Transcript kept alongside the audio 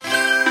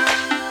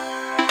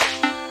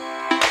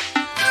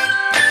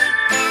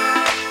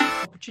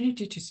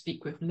opportunity to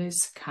speak with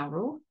Liz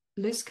Carroll.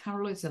 Liz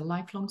Carroll is a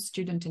lifelong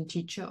student and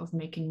teacher of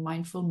making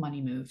mindful money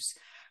moves.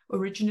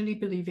 Originally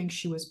believing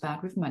she was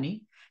bad with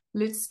money,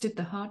 Liz did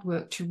the hard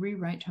work to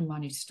rewrite her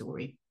money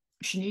story.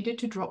 She needed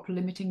to drop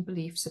limiting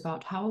beliefs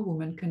about how a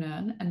woman can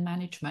earn and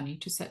manage money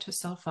to set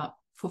herself up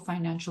for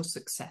financial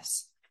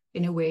success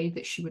in a way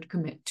that she would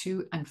commit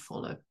to and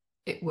follow.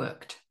 It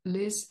worked.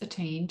 Liz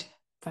attained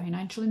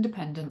financial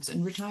independence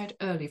and retired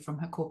early from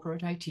her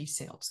corporate IT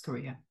sales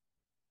career.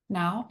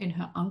 Now, in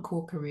her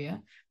encore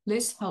career,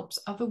 Liz helps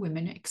other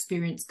women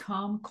experience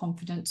calm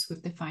confidence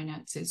with their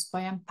finances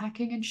by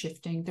unpacking and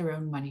shifting their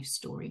own money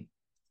story.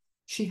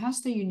 She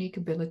has the unique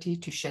ability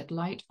to shed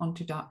light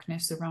onto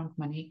darkness around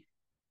money,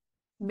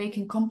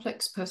 making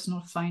complex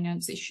personal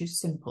finance issues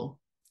simple.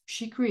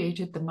 She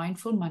created the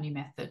Mindful Money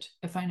Method,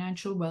 a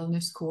financial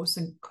wellness course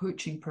and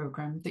coaching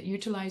program that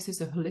utilizes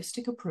a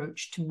holistic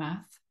approach to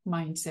math,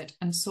 mindset,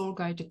 and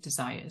soul-guided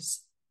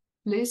desires.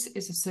 Liz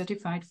is a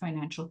certified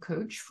financial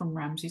coach from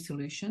Ramsey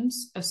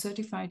Solutions, a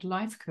certified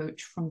life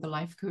coach from the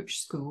Life Coach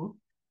School,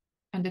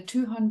 and a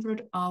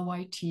 200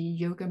 RYT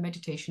yoga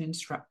meditation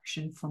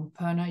instruction from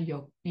Purna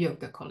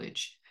Yoga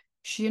College.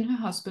 She and her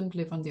husband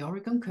live on the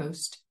Oregon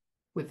coast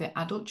with their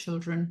adult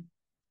children,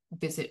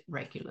 visit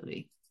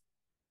regularly.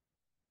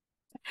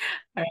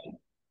 All right.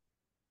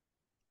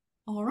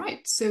 All right,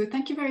 so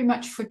thank you very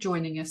much for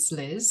joining us,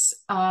 Liz.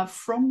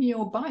 From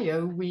your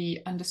bio, we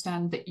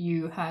understand that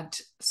you had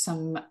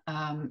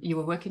you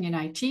were working in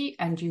IT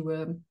and you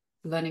were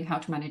learning how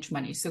to manage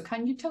money. So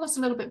can you tell us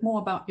a little bit more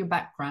about your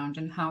background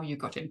and how you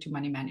got into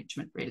money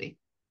management, really?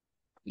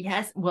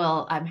 Yes,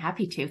 well, I'm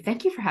happy to.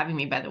 Thank you for having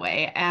me, by the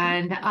way.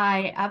 And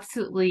I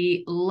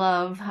absolutely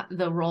love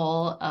the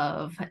role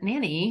of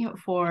nanny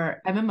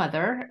I'm a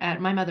mother,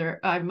 and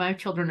my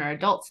children are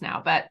adults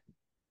now, but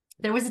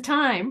there was a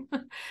time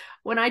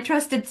when I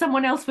trusted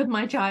someone else with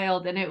my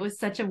child, and it was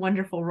such a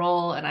wonderful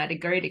role, and I had a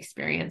great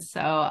experience. So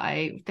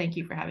I thank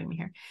you for having me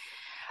here.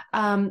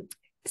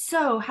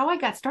 So how I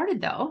got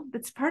started, though,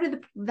 that's part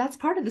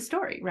of the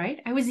story,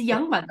 right? I was a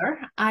young mother.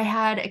 I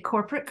had a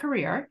corporate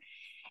career,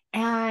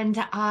 and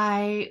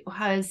I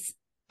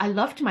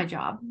loved my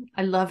job.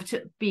 I loved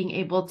being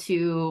able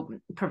to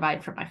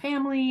provide for my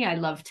family. I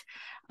loved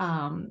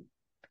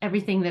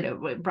everything that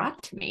it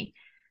brought to me.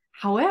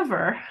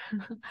 However,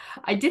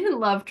 I didn't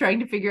love trying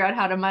to figure out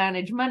how to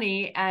manage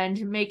money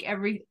and make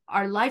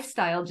our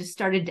lifestyle just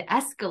started to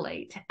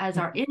escalate as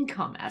our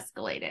income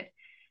escalated.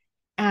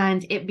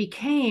 And it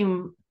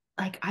became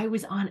like I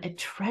was on a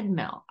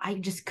treadmill. I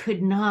just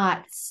could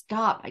not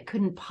stop. I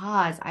couldn't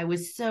pause. I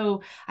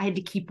had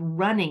to keep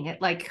running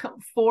at like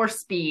 4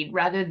 speed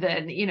rather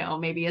than,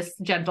 maybe a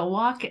gentle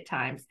walk at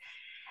times.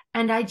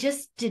 And I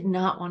just did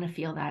not want to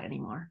feel that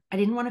anymore. I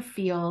didn't want to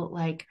feel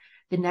like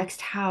the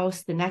next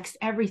house, the next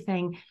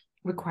everything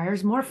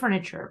requires more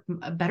furniture,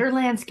 better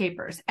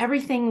landscapers.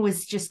 Everything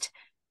was just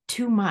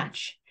too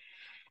much.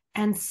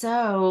 And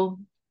so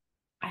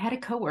I had a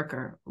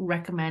coworker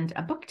recommend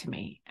a book to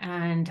me,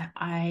 and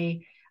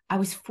I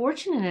was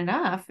fortunate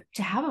enough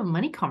to have a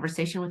money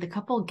conversation with a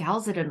couple of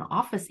gals at an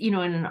office, in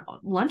a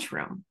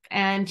lunchroom.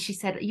 And she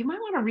said, "You might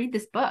want to read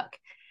this book."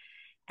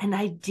 And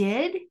I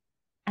did.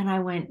 And I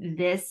went,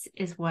 "This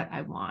is what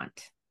I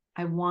want.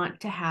 I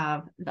want to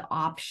have the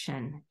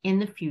option in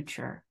the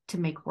future to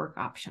make work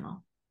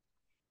optional.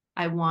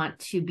 I want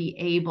to be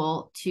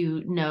able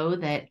to know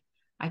that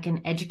I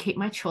can educate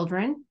my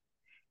children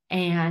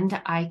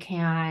and I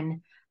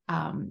can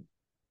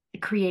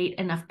create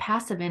enough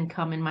passive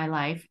income in my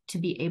life to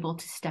be able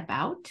to step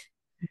out.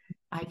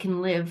 I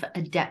can live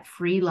a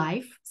debt-free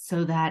life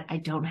so that I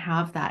don't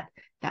have that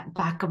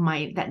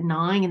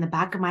gnawing in the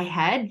back of my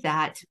head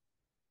that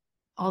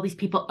all these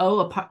people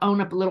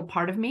own up a little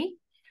part of me."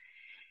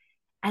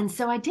 And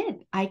so I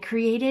did.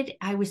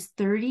 I was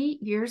 30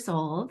 years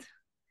old.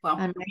 Wow.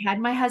 And I had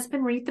my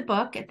husband read the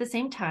book at the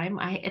same time.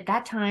 At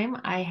that time,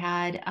 I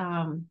had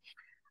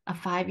a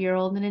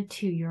 5-year-old and a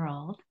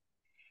 2-year-old.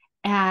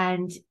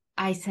 And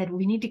I said,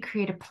 "We need to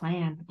create a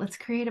plan. Let's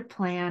create a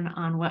plan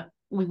on what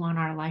we want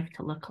our life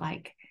to look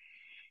like."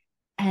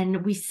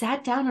 And we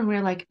sat down and we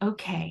were like,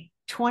 okay,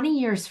 20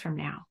 years from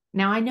now.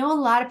 Now, I know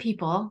a lot of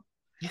people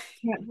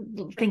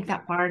can't think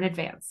that far in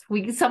advance.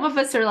 Some of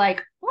us are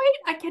like, wait,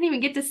 I can't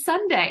even get to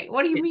Sunday.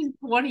 What do you mean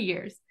 20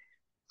 years?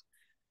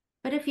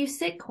 But if you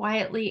sit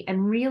quietly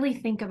and really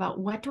think about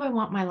what do I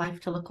want my life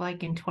to look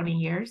like in 20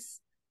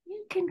 years,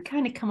 you can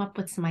kind of come up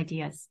with some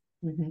ideas.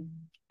 Mm-hmm.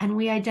 And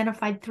we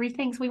identified 3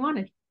 things we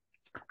wanted.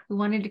 We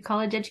wanted to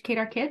college educate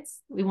our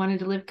kids. We wanted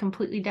to live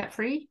completely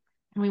debt-free.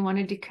 And we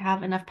wanted to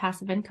have enough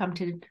passive income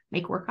to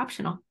make work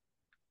optional.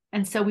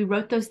 And so we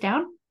wrote those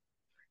down.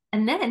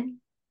 And then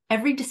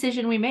every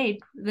decision we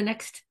made the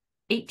next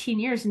 18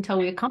 years until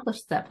we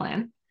accomplished that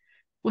plan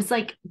was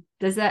like,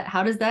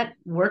 how does that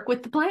work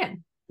with the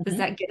plan? Does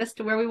that get us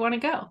to where we want to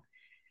go?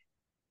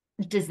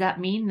 Does that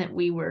mean that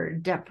we were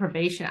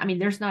deprivation? I mean,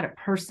 there's not a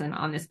person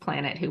on this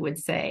planet who would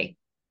say,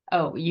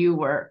 "Oh, you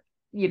were,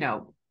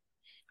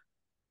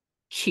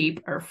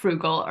 cheap or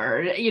frugal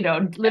or,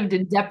 lived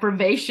in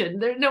deprivation."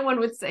 No one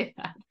would say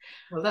that.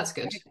 Well, that's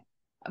good.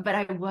 but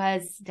I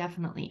was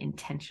definitely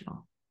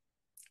intentional.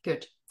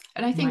 Good.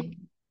 And I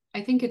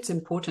think it's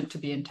important to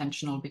be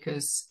intentional,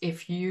 because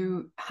if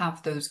you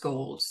have those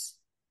goals,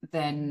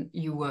 then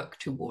you work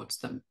towards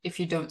them. If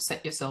you don't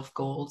set yourself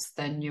goals,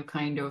 then you're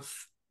kind of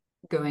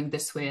going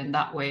this way and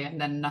that way,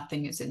 and then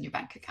nothing is in your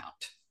bank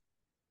account.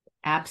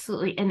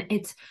 Absolutely.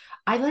 And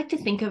I like to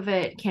think of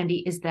it,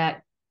 Candy, is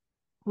that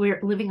we're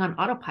living on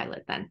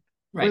autopilot then.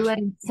 We're Right.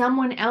 letting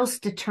someone else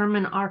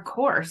determine our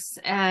course.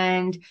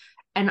 And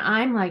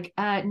I'm like,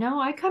 no,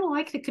 I kind of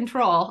like the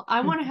control.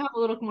 I want to have a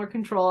little more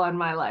control on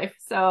my life.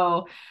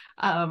 So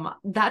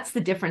that's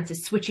the difference,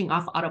 is switching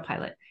off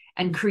autopilot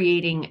and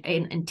creating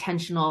an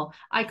intentional,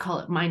 I call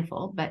it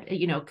mindful, but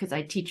because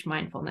I teach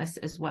mindfulness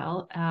as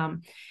well,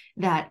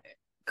 that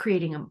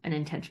creating an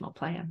intentional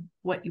plan,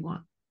 what you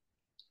want.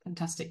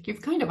 Fantastic.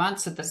 You've kind of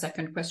answered the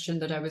second question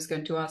that I was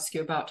going to ask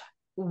you about.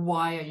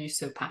 Why are you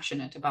so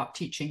passionate about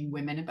teaching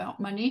women about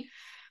money?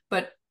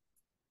 But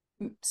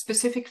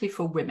specifically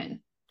for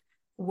women,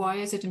 why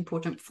is it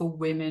important for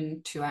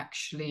women to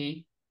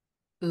actually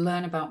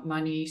learn about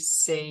money,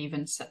 save,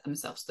 and set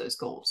themselves those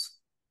goals?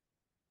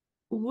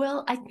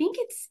 Well, I think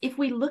if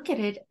we look at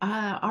it,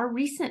 our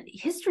recent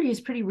history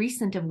is pretty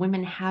recent of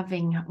women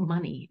having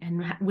money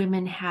and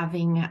women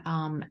having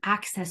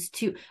access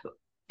to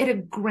at a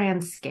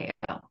grand scale.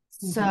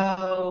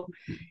 So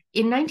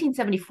in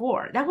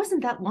 1974, that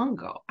wasn't that long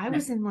ago. I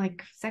was in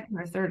like second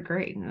or third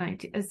grade,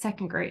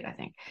 second grade, I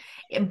think.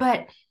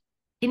 But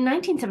in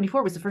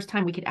 1974 was the first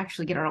time we could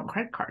actually get our own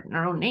credit card in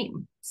our own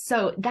name.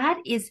 So that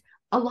is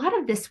a lot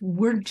of this,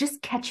 we're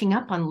just catching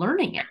up on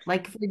learning it.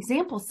 Like, for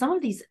example, some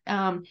of these,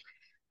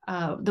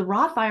 the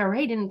Roth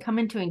IRA didn't come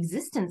into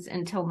existence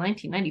until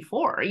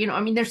 1994.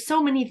 I mean, there's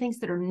so many things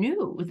that are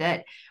new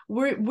that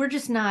we're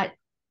just not,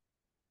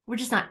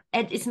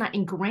 it's not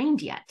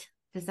ingrained yet.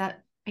 Does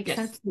that make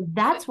sense?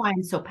 That's why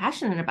I'm so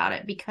passionate about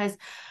it, because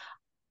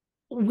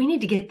we need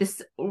to get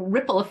this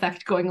ripple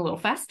effect going a little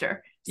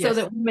faster so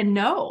that women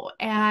know.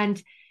 And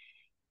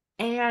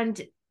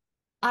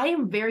I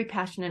am very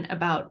passionate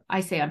about,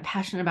 I'm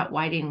passionate about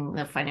widening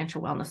the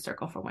financial wellness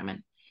circle for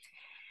women.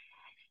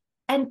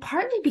 And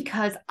partly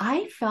because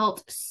I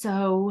felt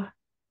so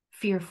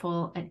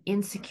fearful and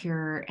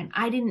insecure, and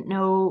I didn't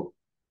know,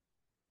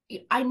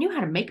 I knew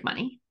how to make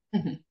money.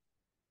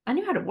 I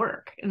knew how to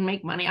work and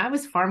make money. I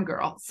was a farm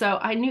girl. So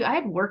I knew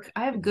I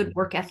have a good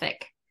work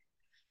ethic.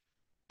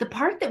 The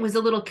part that was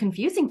a little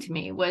confusing to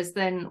me was,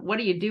 then what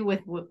do you do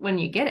with when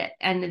you get it?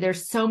 And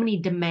there's so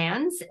many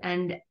demands.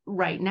 And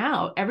right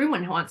now,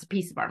 everyone wants a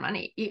piece of our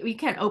money. You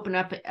can't open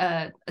up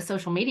a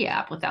social media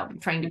app without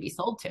trying to be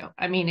sold to.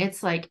 I mean,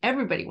 it's like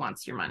everybody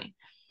wants your money.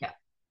 Yeah.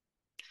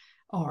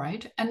 All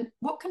right. And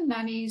what can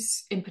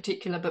nannies in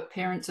particular, but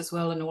parents as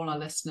well, and all our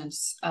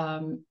listeners,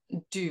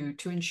 do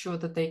to ensure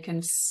that they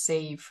can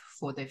save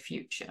for their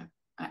future?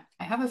 I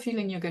have a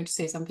feeling you're going to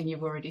say something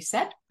you've already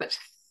said, but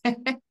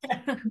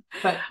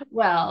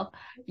well,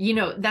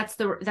 that's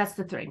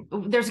the thing.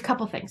 There's a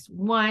couple things.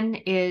 One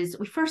is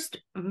we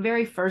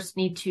very first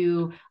need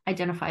to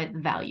identify the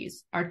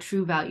values, our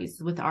true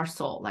values with our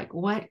soul. Like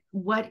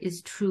what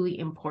is truly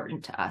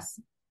important to us,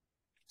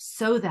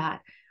 so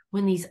that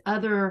when these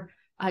other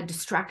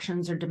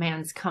distractions or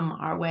demands come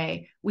our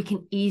way, we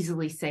can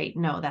easily say,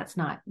 no, that's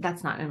not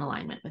in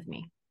alignment with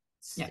me.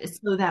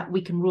 So that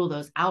we can rule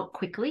those out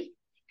quickly.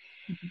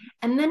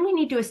 And then we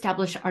need to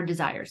establish our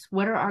desires.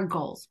 What are our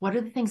goals? What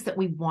are the things that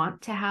we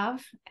want to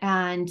have?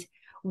 And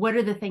what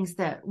are the things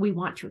that we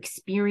want to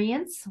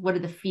experience? What are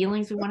the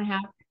feelings we want to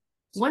have?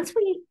 Once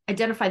we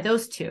identify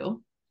those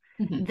two,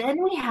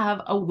 then we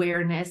have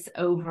awareness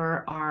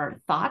over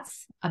our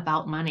thoughts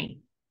about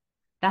money.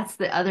 That's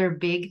the other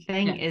big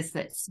thing, is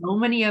that so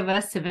many of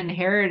us have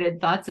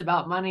inherited thoughts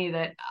about money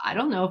that I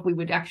don't know if we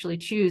would actually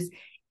choose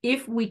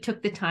if we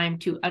took the time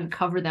to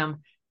uncover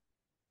them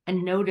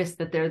and notice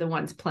that they're the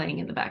ones playing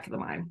in the back of the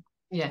mind.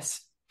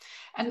 Yes.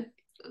 And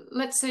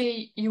let's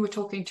say you were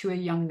talking to a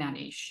young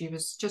nanny. She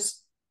was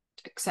just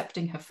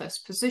accepting her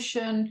first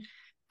position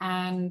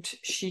and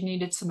she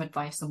needed some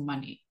advice on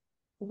money.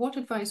 What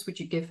advice would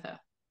you give her,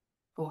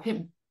 or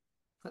him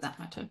for that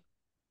matter?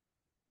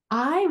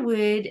 I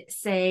would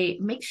say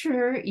make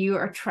sure you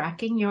are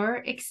tracking your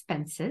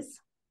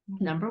expenses,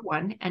 number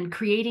one, and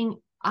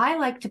I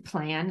like to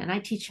plan, and I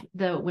teach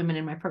the women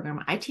in my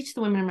program.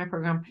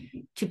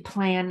 To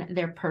plan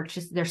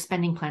their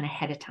spending plan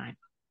ahead of time.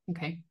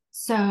 Okay.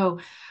 So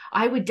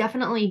I would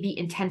definitely be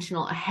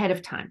intentional ahead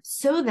of time,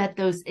 so that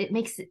it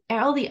makes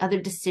all the other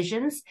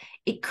decisions,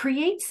 it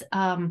creates,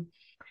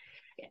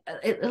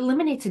 it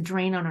eliminates a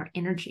drain on our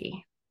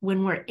energy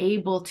when we're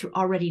able to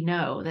already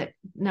know that,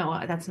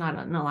 no, that's not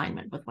in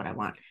alignment with what I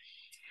want.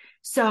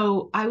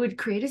 So I would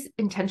create an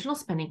intentional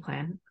spending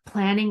plan,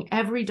 planning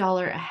every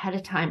dollar ahead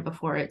of time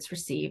before it's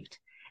received.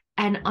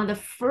 And on the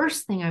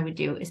first thing I would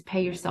do is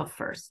pay yourself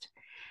first.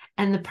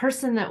 And the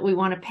person that we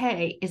want to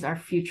pay is our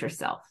future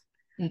self.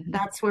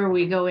 That's where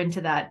we go into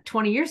that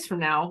 20 years from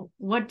now.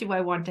 What do I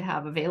want to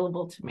have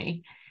available to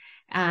me?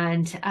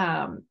 And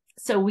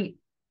so we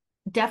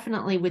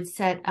definitely would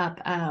set up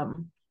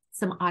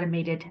some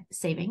automated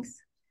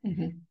savings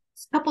A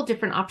couple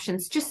different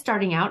options. Just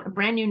starting out, a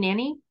brand new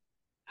nanny,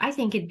 I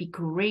think it'd be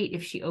great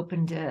if she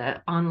opened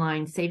an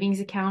online savings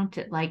account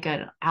at like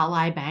an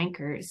Ally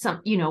Bank or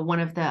some, one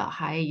of the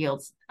high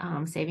yields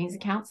savings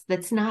accounts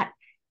that's not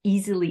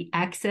easily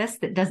accessed,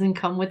 that doesn't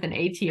come with an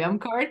ATM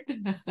card.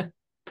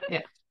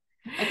 Yeah,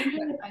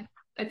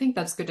 I think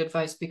that's good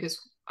advice,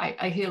 because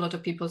I hear a lot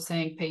of people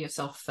saying pay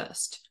yourself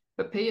first,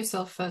 but pay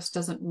yourself first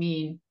doesn't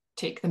mean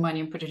take the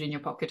money and put it in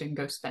your pocket and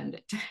go spend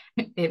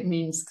it. It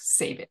means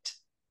save it.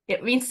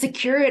 It means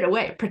secure it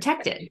away,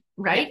 protect it,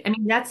 right? Yeah. I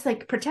mean, that's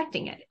like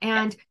protecting it.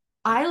 And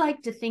I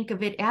like to think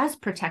of it as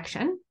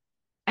protection,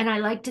 and I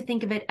like to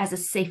think of it as a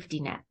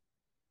safety net.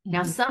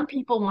 Now, some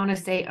people want to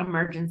say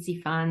emergency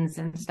funds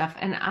and stuff,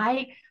 and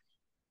I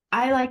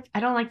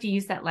don't like to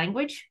use that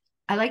language.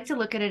 I like to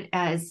look at it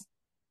as,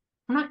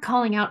 I'm not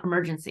calling out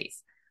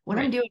emergencies. What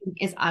I'm doing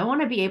is I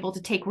want to be able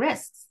to take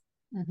risks.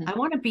 I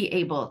want to be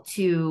able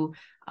to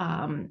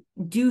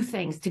do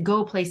things, to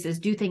go places,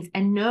 do things,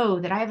 and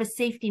know that I have a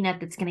safety net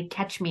that's going to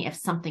catch me if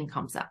something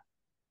comes up.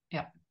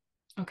 Yeah.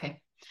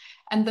 Okay.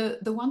 And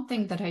the one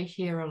thing that I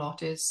hear a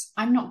lot is,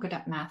 I'm not good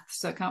at math,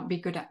 so I can't be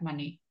good at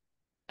money.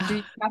 Do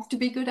you have to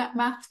be good at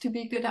math to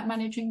be good at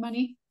managing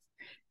money?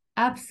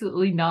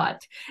 Absolutely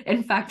not.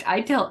 In fact, I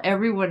tell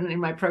everyone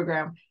in my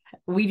program,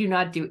 we do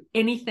not do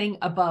anything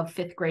above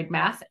 5th grade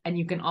math, and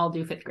you can all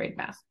do 5th grade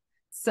math.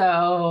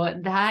 So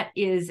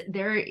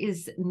there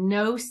is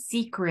no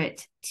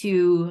secret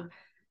to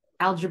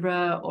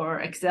algebra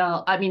or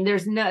Excel. I mean,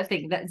 there's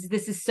nothing.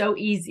 This is so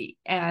easy.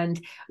 And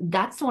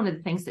that's one of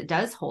the things that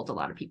does hold a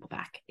lot of people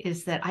back,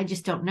 is that I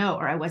just don't know,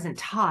 or I wasn't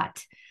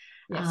taught.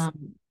 Yes.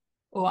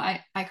 Or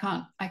I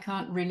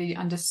can't really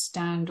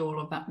understand all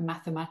of that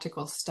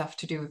mathematical stuff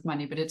to do with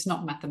money, but it's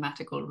not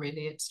mathematical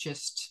really. It's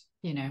just,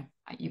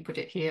 you put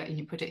it here and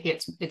you put it here.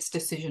 It's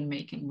decision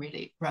making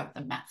really, rather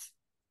than math.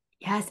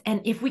 Yes. And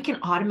if we can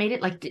automate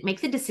it, like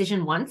make the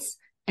decision once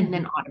and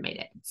then automate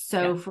it.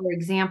 So for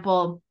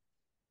example,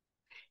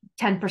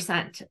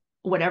 10%,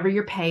 whatever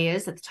your pay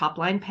is at the top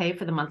line pay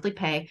for the monthly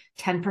pay,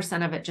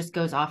 10% of it just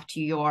goes off to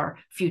your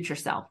future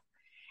self.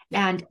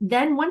 And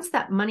then once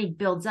that money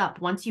builds up,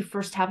 once you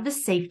first have the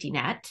safety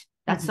net,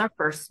 that's our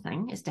first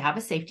thing, is to have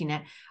a safety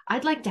net.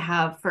 I'd like to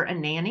have, for a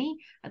nanny,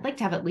 I'd like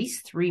to have at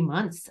least 3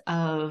 months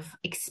of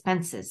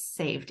expenses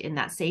saved in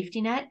that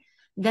safety net.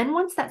 Then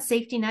once that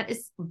safety net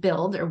is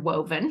built or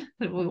woven,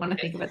 we want to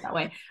think of it that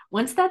way.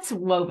 Once that's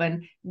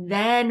woven,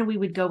 then we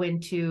would go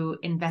into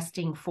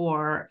investing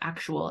for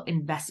actual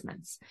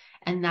investments.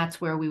 And that's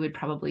where we would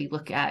probably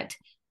look at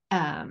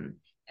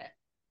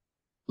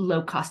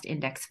low cost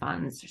index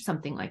funds or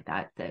something like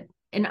that.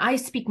 And I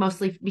speak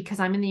mostly, because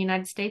I'm in the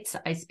United States,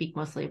 I speak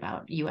mostly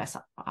about US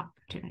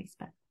opportunities.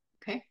 But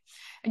okay.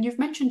 And you've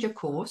mentioned your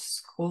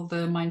course called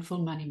the Mindful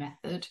Money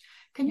Method.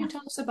 Can you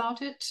tell us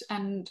about it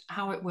and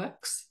how it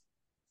works?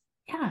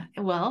 Yeah,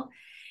 well,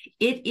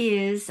 it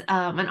is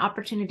an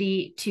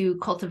opportunity to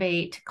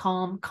cultivate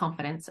calm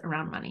confidence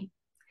around money.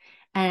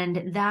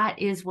 And that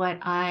is what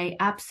I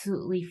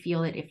absolutely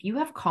feel, that if you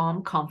have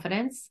calm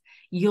confidence,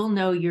 you'll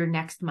know your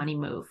next money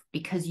move,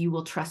 because you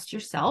will trust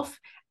yourself,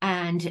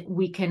 and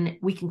we can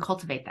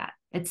cultivate that.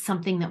 It's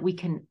something that we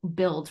can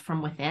build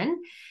from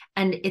within,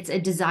 and it's a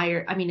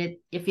desire. I mean,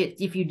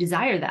 if you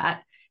desire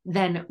that,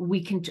 then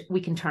we can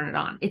turn it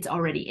on. It's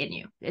already in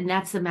you. And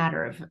that's a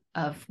matter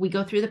of we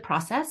go through the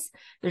process.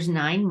 There's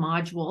 9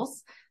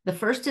 modules. The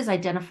first is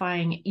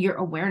identifying your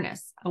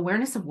awareness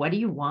of what do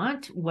you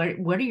want? What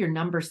are your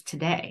numbers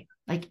today?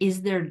 Like,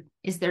 is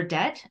there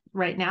debt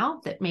right now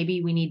that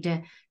maybe we need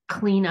to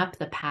clean up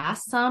the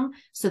past some,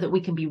 so that we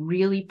can be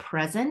really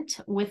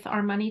present with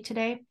our money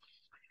today?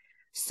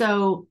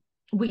 So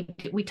we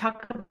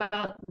talk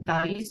about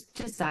values,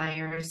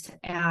 desires,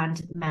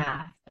 and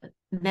math.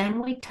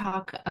 Then we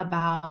talk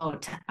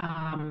about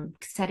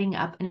setting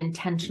up an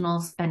intentional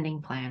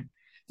spending plan.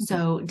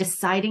 So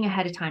deciding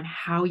ahead of time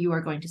how you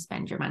are going to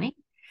spend your money.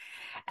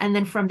 And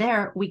then from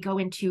there, we go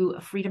into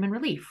freedom and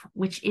relief,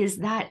 which is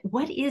that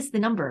what is the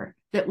number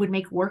that would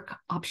make work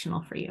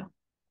optional for you?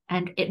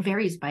 And it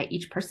varies by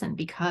each person,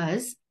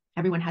 because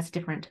everyone has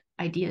different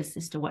ideas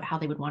as to how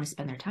they would want to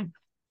spend their time.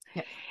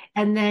 Yep.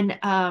 And then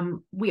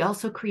we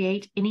also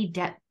create any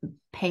debt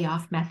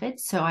payoff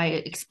methods. So I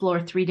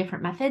explore 3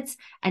 different methods,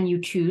 and you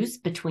choose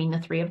between the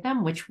 3 of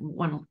them, which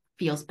one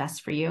feels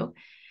best for you.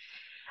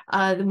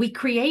 We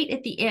create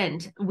at the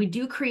end, we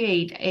do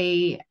create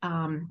a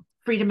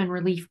freedom and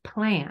relief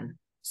plan,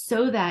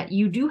 so that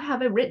you do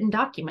have a written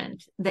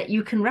document that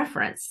you can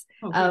reference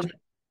of,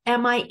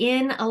 am I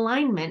in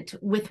alignment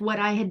with what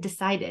I had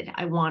decided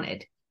I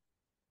wanted?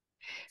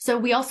 So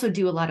we also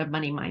do a lot of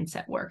money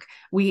mindset work.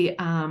 We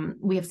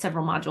have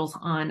several modules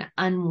on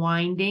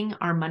unwinding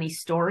our money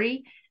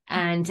story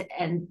and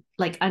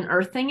like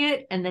unearthing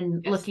it, and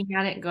then looking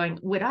at it and going,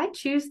 would I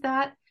choose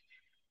that?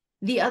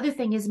 The other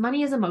thing is,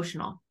 money is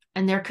emotional,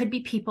 and there could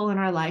be people in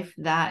our life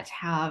that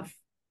have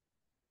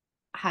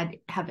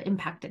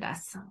impacted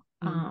us.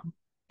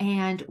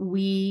 And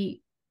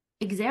we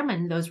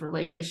examine those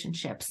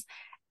relationships,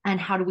 and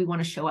how do we want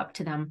to show up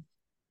to them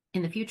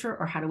in the future,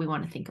 or how do we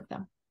want to think of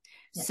them?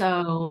 Yeah.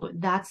 So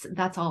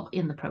that's all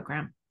in the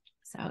program.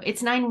 So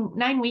it's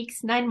 9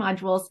 weeks, 9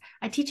 modules.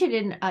 I teach it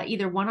in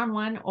either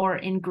one-on-one or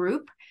in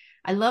group.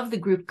 I love the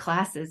group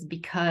classes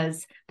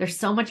because there's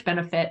so much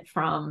benefit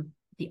from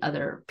the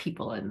other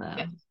people in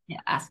the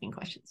asking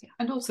questions. Yeah.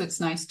 And also it's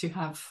nice to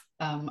have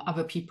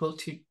other people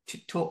to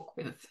talk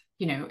with.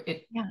 You know,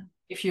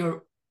 if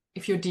you're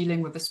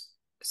dealing with a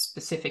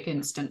specific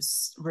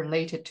instance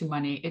related to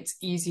money, it's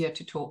easier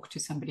to talk to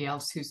somebody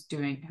else who's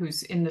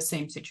in the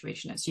same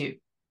situation as you.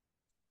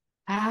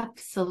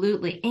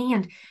 Absolutely.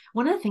 And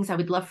one of the things I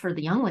would love for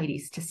the young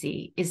ladies to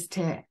see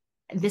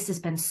this has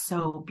been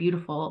so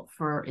beautiful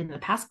in the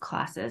past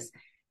classes,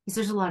 is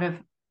there's a lot of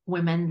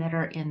women that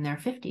are in their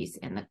 50s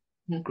in the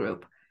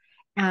group,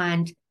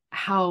 and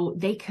how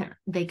they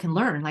can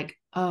learn, like,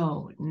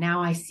 oh,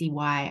 now I see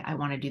why I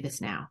want to do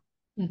this now.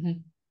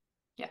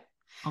 Yeah.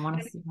 I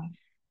want to see why.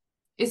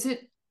 Is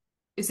it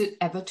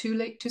ever too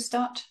late to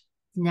start?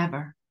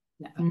 Never.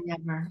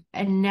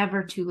 And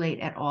never too late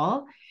at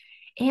all.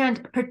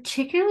 And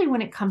particularly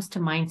when it comes to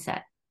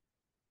mindset,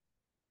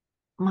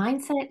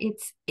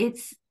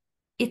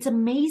 it's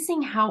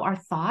amazing how our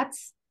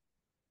thoughts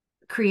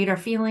create our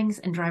feelings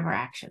and drive our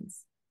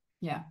actions.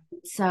 Yeah.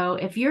 So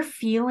if you're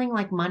feeling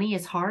like money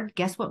is hard,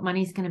 guess what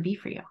money is going to be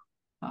for you?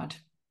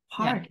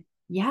 Hard.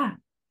 Yeah.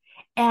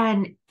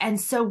 And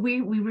so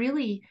we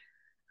really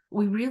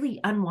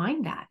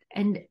unwind that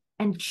and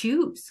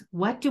choose,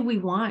 what do we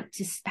want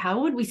to,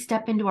 how would we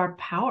step into our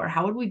power?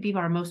 How would we be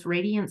our most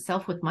radiant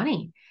self with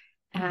money?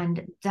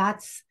 And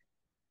that's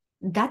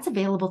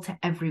available to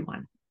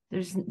everyone.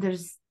 It's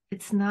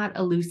not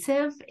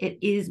elusive. It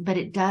is, but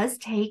it does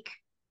take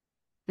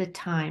the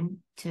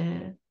time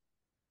to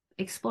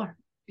explore.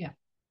 Yeah.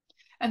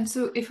 And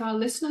so if our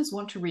listeners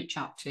want to reach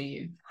out to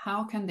you,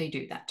 how can they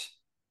do that?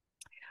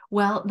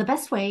 Well, the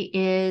best way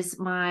is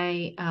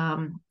my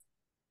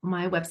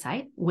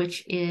website,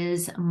 which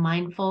is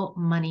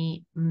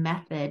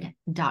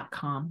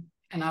mindfulmoneymethod.com.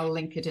 And I'll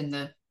link it in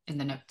the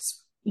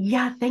notes.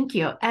 Yeah, thank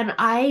you. And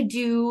I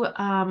do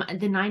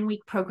the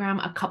 9-week program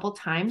a couple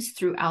times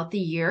throughout the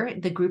year,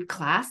 the group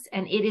class,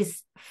 and it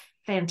is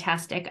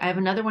fantastic. I have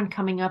another one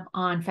coming up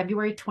on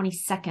February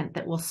 22nd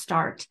that will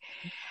start.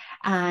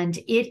 And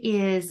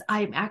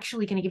I'm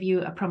actually going to give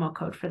you a promo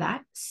code for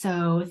that.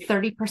 So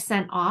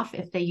 30% off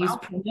if they use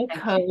promo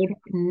code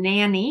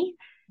NANNY,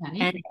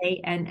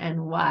 NANNY,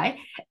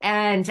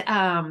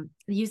 and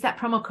use that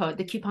promo code,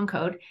 the coupon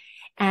code,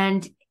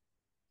 and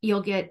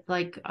you'll get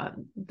like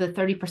the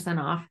 30%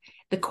 off.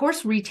 The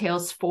course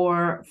retails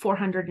for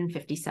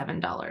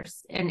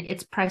 $457, and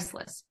it's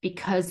priceless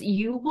because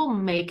you will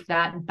make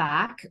that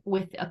back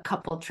with a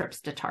couple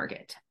trips to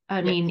Target.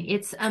 I mean,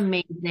 it's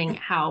amazing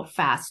how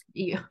fast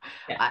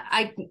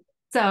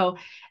so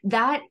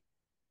that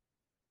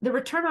the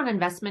return on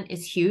investment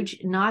is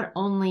huge, not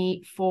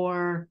only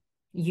for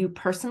you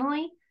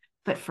personally,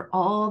 but for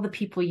all the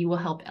people you will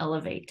help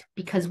elevate.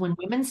 Because when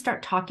women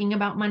start talking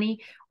about money,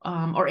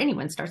 or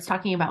anyone starts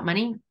talking about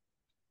money,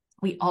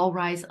 we all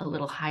rise a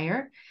little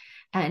higher.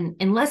 And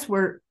unless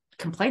we're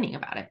complaining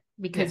about it,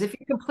 because if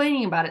you're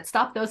complaining about it,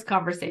 stop those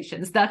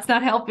conversations. That's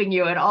not helping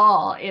you at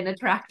all in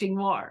attracting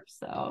more.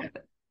 So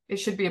it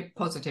should be a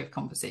positive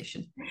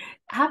conversation.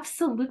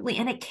 Absolutely.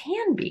 And it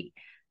can be.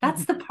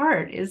 That's the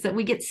part, is that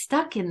we get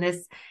stuck in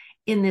this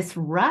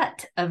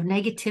rut of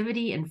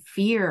negativity and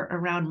fear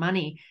around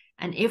money.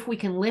 And if we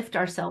can lift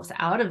ourselves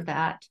out of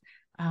that,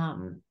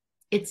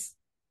 it's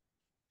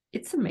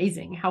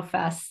amazing how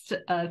fast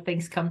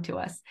things come to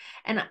us.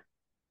 And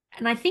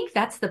I think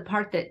that's the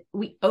part that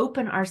we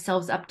open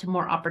ourselves up to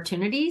more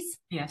opportunities.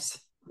 Yes.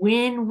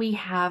 When we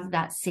have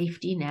that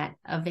safety net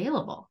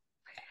available.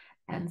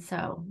 And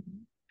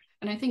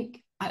I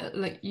think,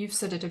 like you've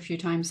said it a few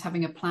times,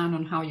 having a plan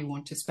on how you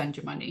want to spend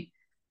your money.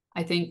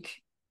 I think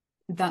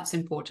that's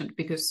important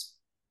because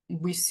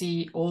we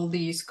see all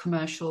these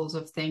commercials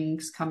of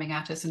things coming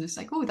at us and it's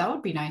like, oh, that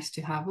would be nice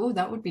to have. Oh,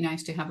 that would be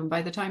nice to have. And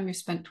by the time you've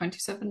spent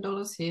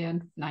 $27 here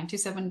and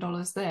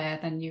 $97 there,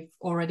 then you've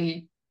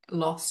already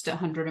lost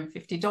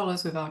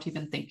 $150 without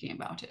even thinking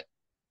about it.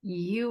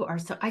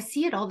 I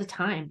see it all the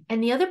time.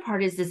 And the other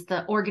part is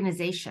the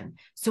organization.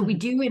 So we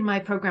do, in my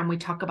program, we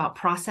talk about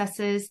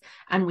processes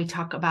and we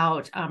talk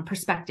about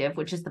perspective,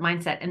 which is the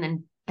mindset,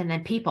 and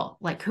then people,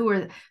 like who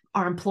are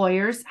our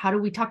employers? How do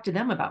we talk to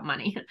them about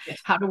money? Yes.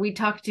 How do we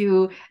talk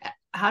to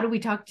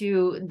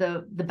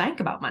the bank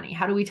about money?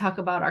 How do we talk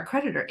about our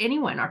creditor,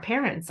 anyone, our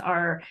parents,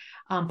 our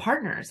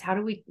partners?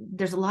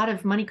 There's a lot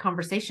of money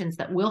conversations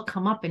that will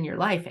come up in your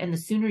life. And the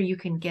sooner you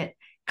can get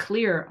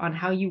clear on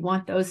how you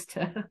want those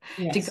to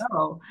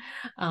go,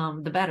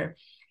 the better.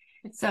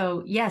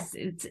 So yes,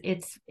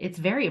 it's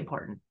very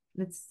important.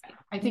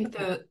 I think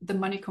the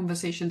money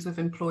conversations with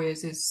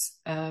employers is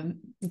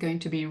going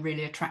to be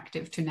really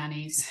attractive to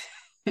nannies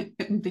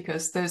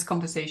because those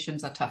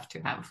conversations are tough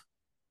to have.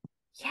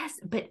 Yes,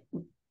 but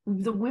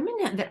the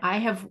women that I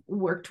have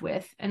worked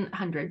with, and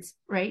hundreds,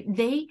 right?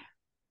 They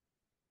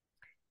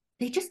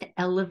just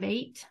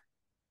elevate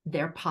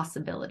their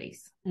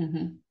possibilities.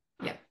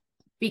 Yeah.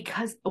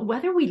 Because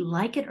whether we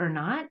like it or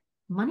not,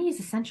 money is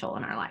essential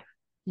in our life.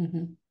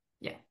 Mm-hmm.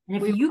 Yeah. And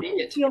if We all you need can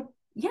it. feel,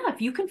 yeah,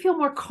 if you can feel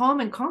more calm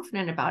and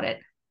confident about it,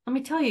 let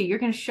me tell you, you're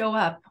going to show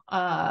up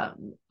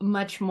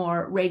much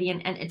more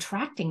radiant and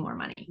attracting more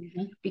money.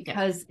 Mm-hmm.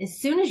 Because as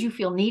soon as you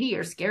feel needy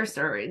or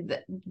scarcer,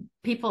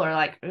 people are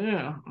like, I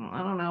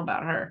don't know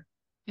about her.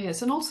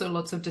 Yes, and also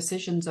lots of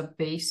decisions are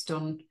based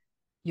on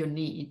your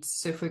needs.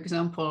 So, for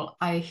example,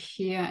 I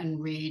hear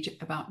and read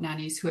about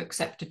nannies who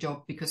accept a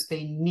job because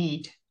they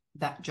need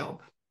that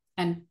job.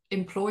 And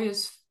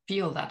employers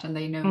feel that and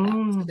they know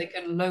that. So they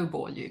can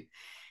lowball you.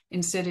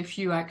 Instead, if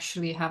you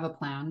actually have a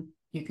plan,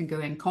 you can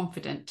go in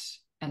confident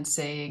and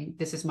saying,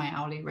 this is my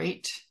hourly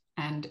rate.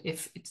 And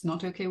if it's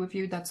not okay with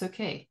you, that's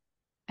okay.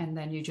 And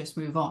then you just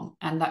move on.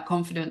 And that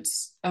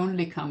confidence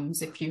only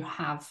comes if you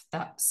have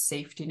that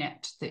safety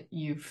net that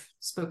you've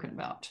spoken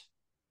about.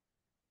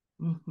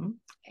 Mm-hmm.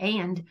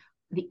 And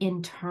the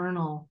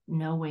internal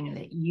knowing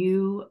that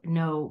you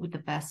know the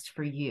best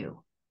for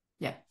you.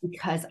 Yeah.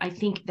 Because I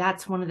think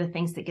that's one of the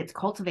things that gets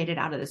cultivated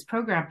out of this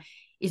program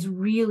is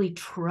really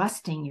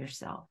trusting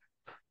yourself.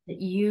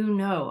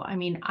 That I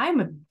mean, I'm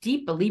a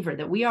deep believer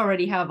that we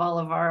already have all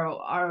of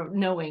our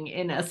knowing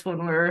in us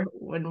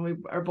when we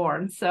are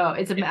born. So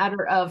it's a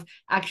matter of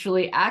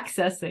actually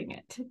accessing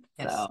it.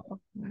 Yes. So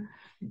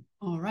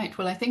All right.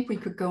 Well, I think we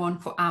could go on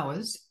for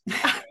hours.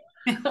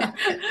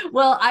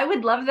 Well, I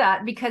would love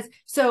that because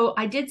so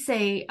I did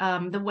say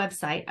the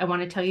website. I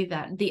want to tell you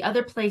that the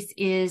other place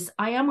is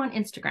I am on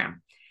Instagram.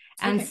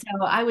 And Okay.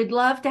 so I would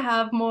love to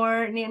have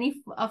more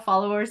nanny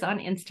followers on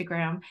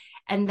Instagram.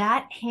 And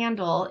that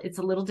handle, it's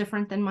a little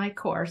different than my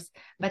course,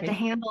 but the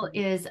handle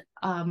is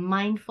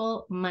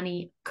Mindful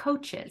Money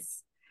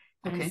Coaches.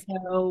 Okay. And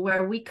so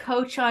where we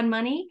coach on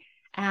money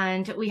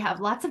and we have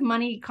lots of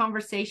money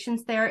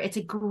conversations there. It's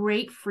a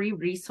great free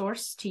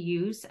resource to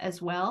use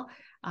as well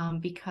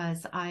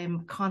because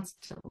I'm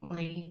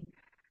constantly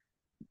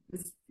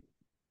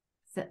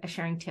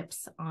sharing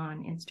tips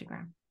on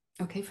Instagram.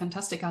 Okay,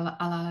 fantastic.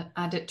 I'll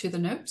add it to the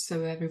notes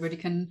so everybody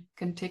can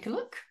take a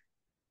look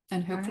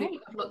and hopefully we'll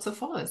have lots of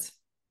followers.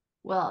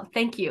 Well,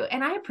 thank you.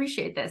 And I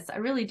appreciate this. I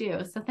really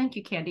do. So thank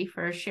you, Candy,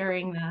 for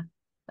sharing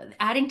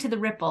adding to the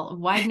ripple,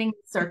 widening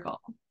the circle.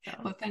 So.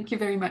 Well, thank you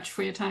very much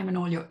for your time and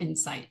all your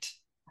insight.